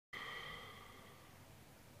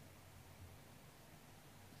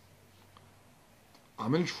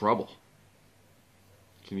I'm in trouble.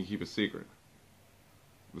 Can you keep a secret?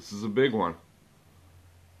 This is a big one.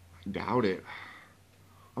 I doubt it.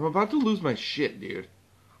 I'm about to lose my shit, dude.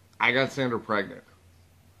 I got Sandra pregnant.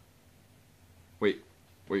 Wait,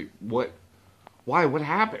 what? Why? What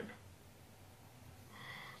happened?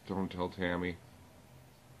 Don't tell Tammy.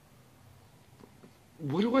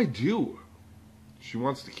 What do I do? She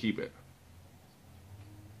wants to keep it.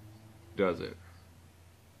 Does it?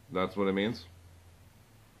 That's what it means?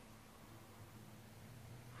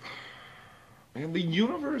 Man, the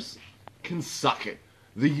universe can suck it.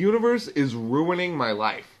 The universe is ruining my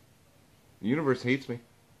life. The universe hates me.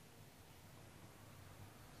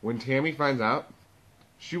 When Tammy finds out,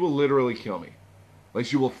 she will literally kill me. Like,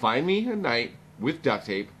 she will find me at night with duct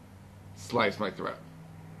tape, slice my throat.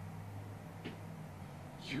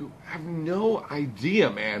 You have no idea,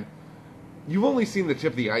 man. You've only seen the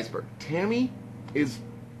tip of the iceberg. Tammy is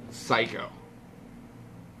psycho.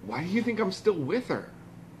 Why do you think I'm still with her?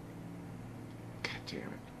 God damn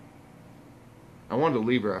it. I wanted to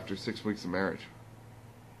leave her after 6 weeks of marriage.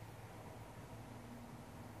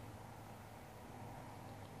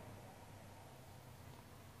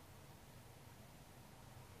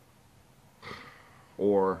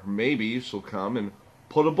 Or maybe she'll come and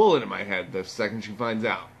put a bullet in my head the second she finds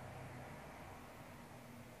out.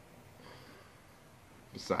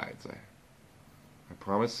 Besides, I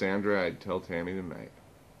promised Sandra I'd tell Tammy tonight.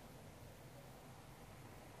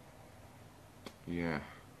 Yeah.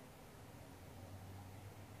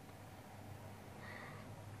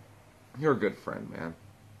 You're a good friend, man.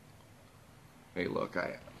 Hey, look,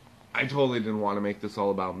 I totally didn't want to make this all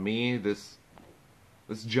about me. This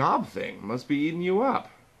job thing must be eating you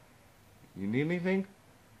up. You need anything?